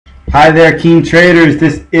Hi there, keen traders.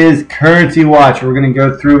 This is Currency Watch. We're going to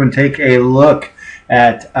go through and take a look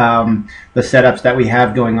at the setups that we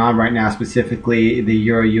have going on right now, specifically the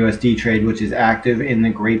EURUSD trade, which is active in the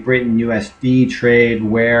Great Britain USD trade,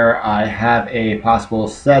 where I have a possible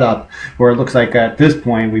setup where it looks like at this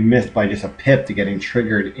point we missed by just a pip to getting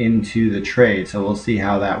triggered into the trade. So we'll see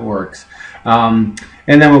how that works. And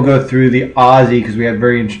then we'll go through the Aussie because we had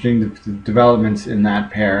very interesting developments in that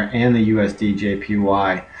pair, and the USD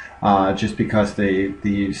JPY. Just because the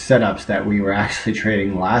setups that we were actually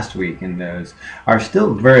trading last week in those are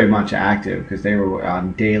still very much active because they were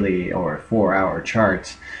on daily or 4-hour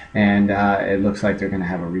charts, and it looks like they're going to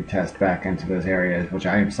have a retest back into those areas, which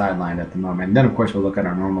I am sidelined at the moment. And then of course we'll look at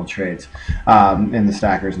our normal trades in the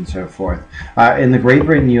stackers and so forth. In the Great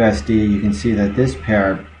Britain USD, you can see that this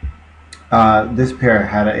pair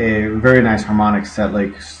had a very nice harmonic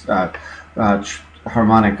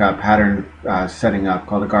pattern setting up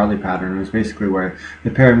called a Gartley pattern. It was basically where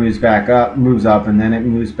the pair moves up, and then it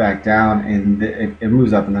moves back down, and it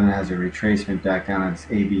moves up, and then it has a retracement back down on its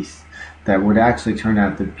AB that would actually turn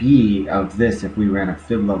out the B of this if we ran a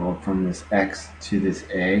fib level from this X to this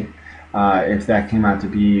A. If that came out to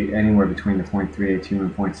be anywhere between the 0.382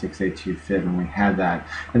 and 0.682 fib, and we had that,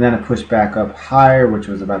 and then it pushed back up higher, which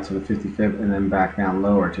was about to the 50 fib, and then back down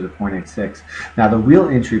lower to the 0.86. Now the real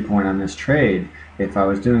entry point on this trade, if I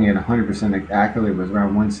was doing it 100% accurately, was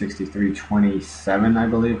around 163.27, I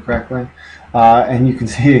believe correctly. And you can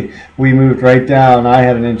see we moved right down. I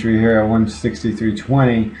had an entry here at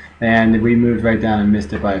 163.20, and we moved right down and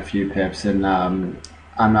missed it by a few pips. And I'm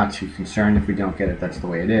not too concerned if we don't get it. That's the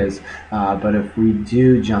way it is. But if we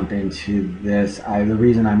do jump into this, the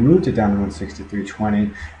reason I moved it down to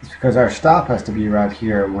 163.20 is because our stop has to be right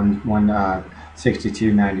here at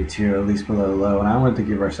 162.92, at least below the low, and I wanted to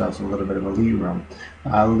give ourselves a little bit of a lead room.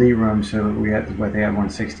 So we had what they had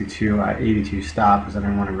 162.82 stop, because I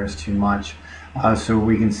didn't want to risk too much. So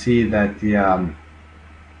we can see that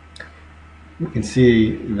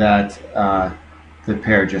the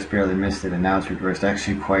pair just barely missed it, and now it's reversed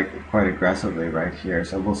actually quite aggressively right here.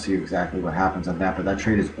 So we'll see exactly what happens on that. But that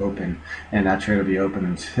trade is open, and that trade will be open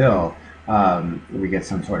until we get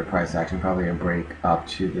some sort of price action, probably a break up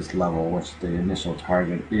to this level, which the initial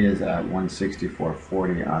target is at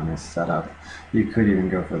 164.40 on this setup. You could even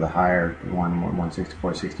go for the higher one,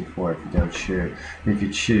 164.64 if you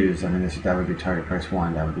choose. I mean, that would be target price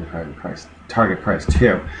 1. That would be target price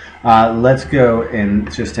 2. Let's go and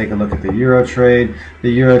just take a look at the Euro trade.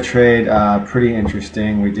 The Euro trade, pretty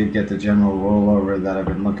interesting. We did get the general rollover that I've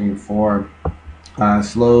been looking for.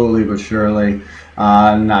 Slowly but surely.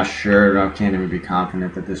 I'm not sure. I can't even be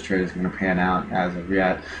confident that this trade is going to pan out as of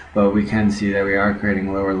yet, but we can see that we are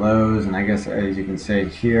creating lower lows, and I guess as you can say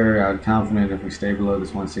here, I'm confident if we stay below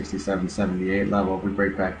this 167.78 level, if we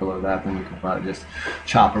break back below that, then we can probably just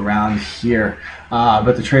chop around here.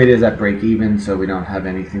 But the trade is at break even, so we don't have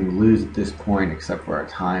anything to lose at this point except for our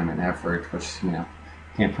time and effort, which, you know,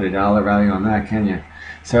 can't put a dollar value on that, can you?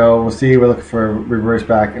 So we'll see. We're looking for a reverse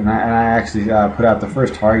back, and I actually put out the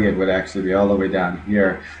first target would actually be all the way down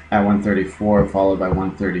here at 134, followed by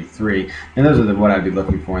 133, and those are what I'd be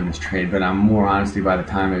looking for in this trade. But I'm more honestly, by the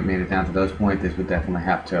time it made it down to those points, this would definitely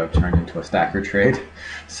have to have turned into a stacker trade.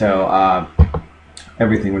 So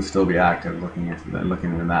everything would still be active looking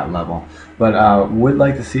into that level, but would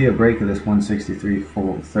like to see a break of this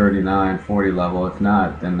 163.39.40 level. If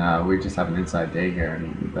not, then we just have an inside day here,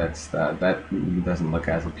 and that doesn't look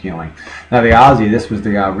as appealing. Now the Aussie, this was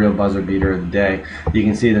the real buzzer beater of the day. You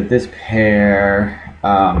can see that this pair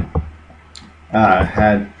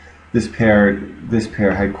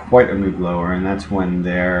had quite a move lower, and that's when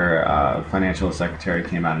their financial secretary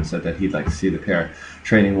came out and said that he'd like to see the pair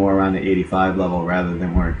trading more around the 85 level rather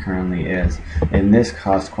than where it currently is. And this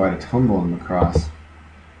caused quite a tumble in the cross.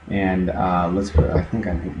 And let's put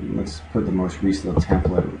the most recent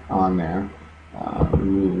template on there.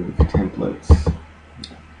 Remove templates.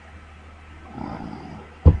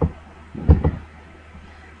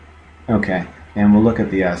 Okay, and we'll look at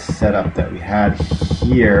the setup that we had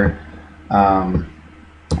here. I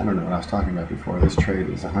don't know what I was talking about before. This trade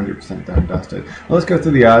is 100% done dusted. Well, let's go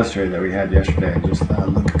through the odds trade that we had yesterday and just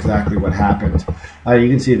look exactly what happened. You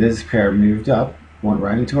can see this pair moved up, went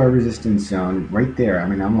right into our resistance zone right there. I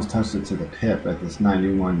mean, I almost touched it to the pip at this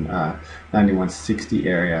 91.60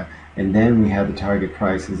 area, and then we had the target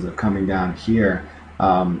prices of coming down here.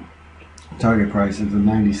 Target prices of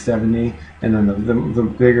 90.70, and then the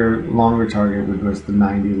bigger, longer target was the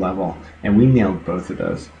 90 level, and we nailed both of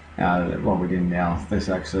those. Well, we didn't nail this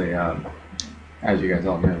actually. As you guys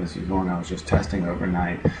all know, this is one I was just testing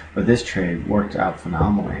overnight, but this trade worked out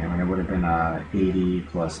phenomenally. I mean, it would have been 80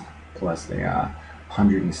 plus plus the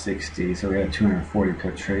 160, so we had a 240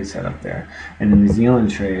 pip trade set up there. And the New Zealand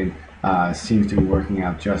trade seems to be working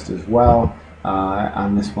out just as well.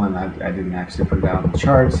 On this one, I didn't actually put it out on the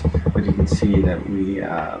charts, but you can see that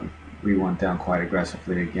we went down quite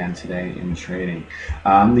aggressively again today in trading.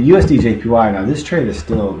 The USD JPY, now this trade is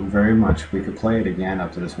still very much, we could play it again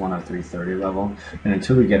up to this 103.30 level, and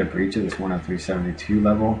until we get a breach of this 103.72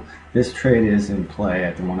 level, this trade is in play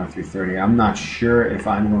at the 103.30. I'm not sure if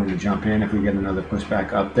I'm going to jump in if we get another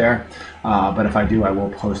pushback up there, but if I do, I will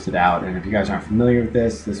post it out. And if you guys aren't familiar with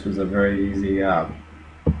this, this was a very easy,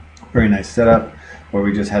 very nice setup where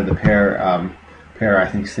we just had the pair, I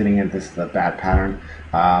think, sitting in. This is a bad pattern.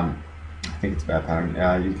 I think it's a bad pattern.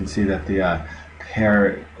 You can see that the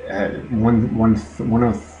pair at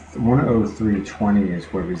 103.20 is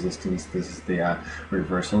where resistance. This is the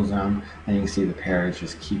reversal zone, and you can see the pair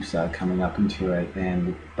just keeps coming up into it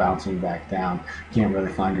and bouncing back down. Can't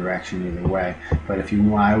really find direction either way. But if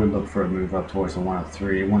you, I would look for a move up towards the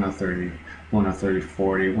 103, 130.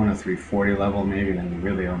 103.40, 103.40 level maybe, then you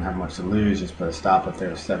really don't have much to lose. Just put a stop up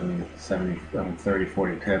there, 30,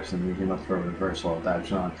 40 pips, and you can look for a reversal of that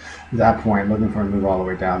zone. At that point, looking for a move all the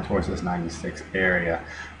way down towards this 96 area,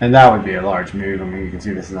 and that would be a large move. I mean, you can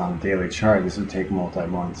see this is on the daily chart. This would take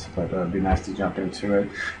multi-months, but it would be nice to jump into it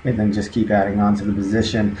and then just keep adding on to the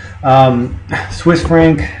position. Swiss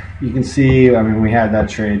franc. You can see, I mean, we had that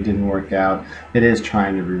trade, didn't work out. It is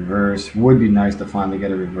trying to reverse. Would be nice to finally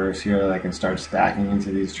get a reverse here that I can start stacking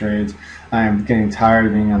into these trades. I am getting tired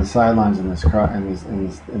of being on the sidelines in these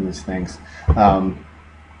things.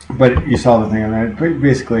 But you saw the thing. I mean,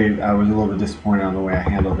 basically, I was a little bit disappointed on the way I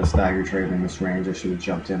handled the stagger trade in this range. I should have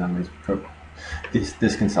jumped in on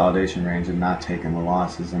this consolidation range and not taken the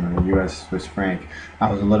losses. And in the U.S. Swiss franc,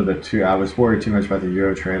 I was a little bit I was worried too much about the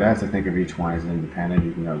euro trade. I have to think of each one as independent,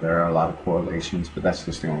 even though there are a lot of correlations, but that's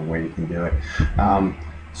just the only way you can do it.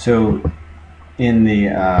 So in the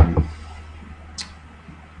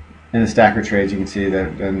stacker trades, you can see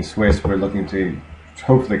that in the Swiss, we're looking to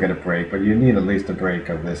hopefully get a break, but you need at least a break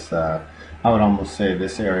of this, I would almost say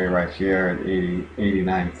this area right here at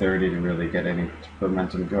 89.30 to really get any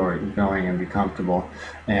momentum going and be comfortable.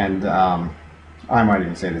 And I might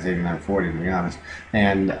even say this 89.40 to be honest.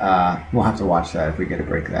 And we'll have to watch that. If we get a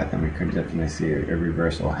break of that, then we could definitely see a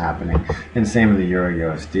reversal happening. And same with the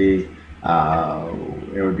Euro USD.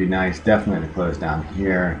 It would be nice definitely to close down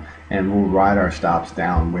here, and we'll ride our stops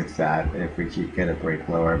down with that if we get a break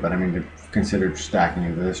lower. But I mean, to consider stacking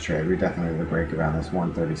into this trade, we definitely need a break around this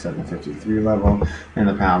 137.53 level. And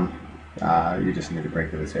the pound, you just need to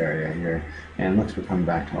break to this area here. And looks we're coming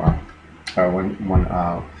back to our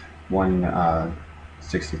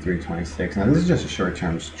 163.26. Now this is just a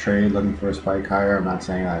short-term trade looking for a spike higher. I'm not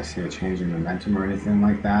saying I see a change in momentum or anything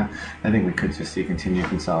like that. I think we could just see continued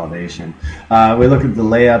consolidation. We look at the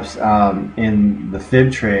layups in the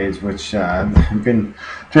fib trades, which I've been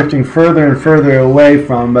drifting further and further away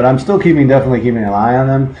from, but I'm still definitely keeping an eye on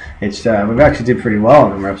them. It's we've actually did pretty well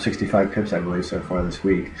on them. We're up 65 pips, I believe, so far this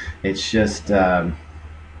week. It's just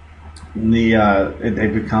they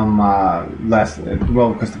become less,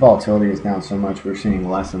 well, because the volatility is down so much, we're seeing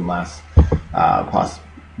less and less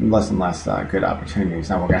good opportunities.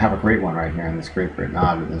 Now we're going to have a great one right here in this Great Britain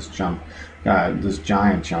AUD, this jump, this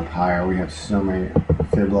giant jump higher. We have so many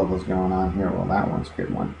fib levels going on here. Well, that one's a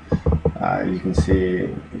good one. You can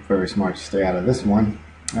see very smart to stay out of this one.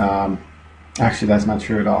 Actually, that's not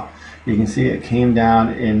true at all. You can see it came down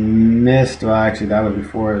and missed. Well, actually, that was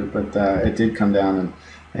before, but it did come down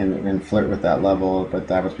and flirt with that level, but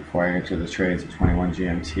that was before I entered the trades at 21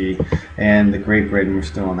 GMT. And the Great Britain, we're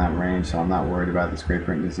still in that range, so I'm not worried about this Great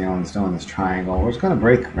Britain, New Zealand, still in this triangle. We're just going to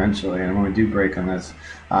break eventually, and when we do break on this,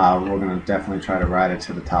 we're going to definitely try to ride it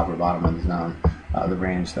to the top or bottom of the zone, the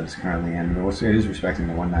range that it's currently in. It is respecting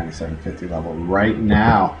the 197.50 level right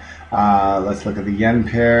now. Let's look at the yen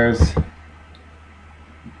pairs.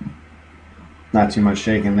 Not too much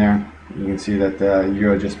shaking there. You can see that the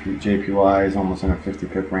Euro JPY is almost in a 50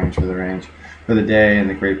 pip range for the day, and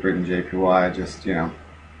the Great Britain JPY just, you know,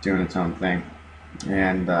 doing its own thing.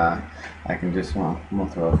 And I can just, well, we'll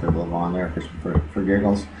throw a fib level on there for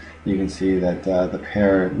giggles. You can see that the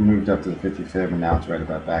pair moved up to the 50 fib, and now it's right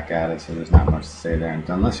about back at it, so there's not much to say there. And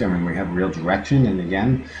unless, I mean, we have real direction, and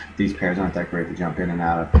again, these pairs aren't that great to jump in and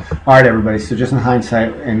out of. All right, everybody, so just in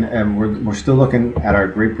hindsight, and we're still looking at our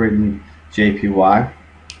Great Britain JPY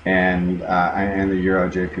and the Euro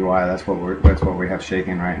JPY. That's what we have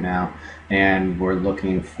shaking right now, and we're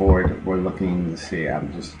looking forward. We're looking to see.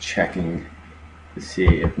 I'm just checking to see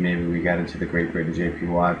if maybe we got into the Great Britain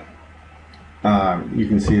JPY. You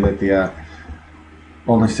can see that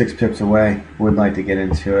only 6 pips away. Would like to get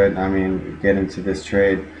into it. I mean, get into this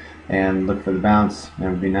trade and look for the bounce. That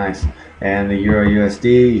would be nice. And the Euro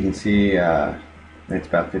USD, you can see it's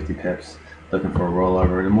about 50 pips. Looking for a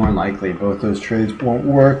rollover. And more than likely, both those trades won't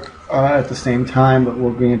work at the same time, but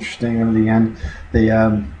will be interesting in the end.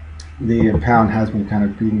 The pound has been kind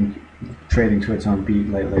of trading to its own beat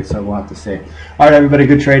lately, so we'll have to see. All right, everybody,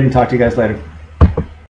 good trade, and talk to you guys later.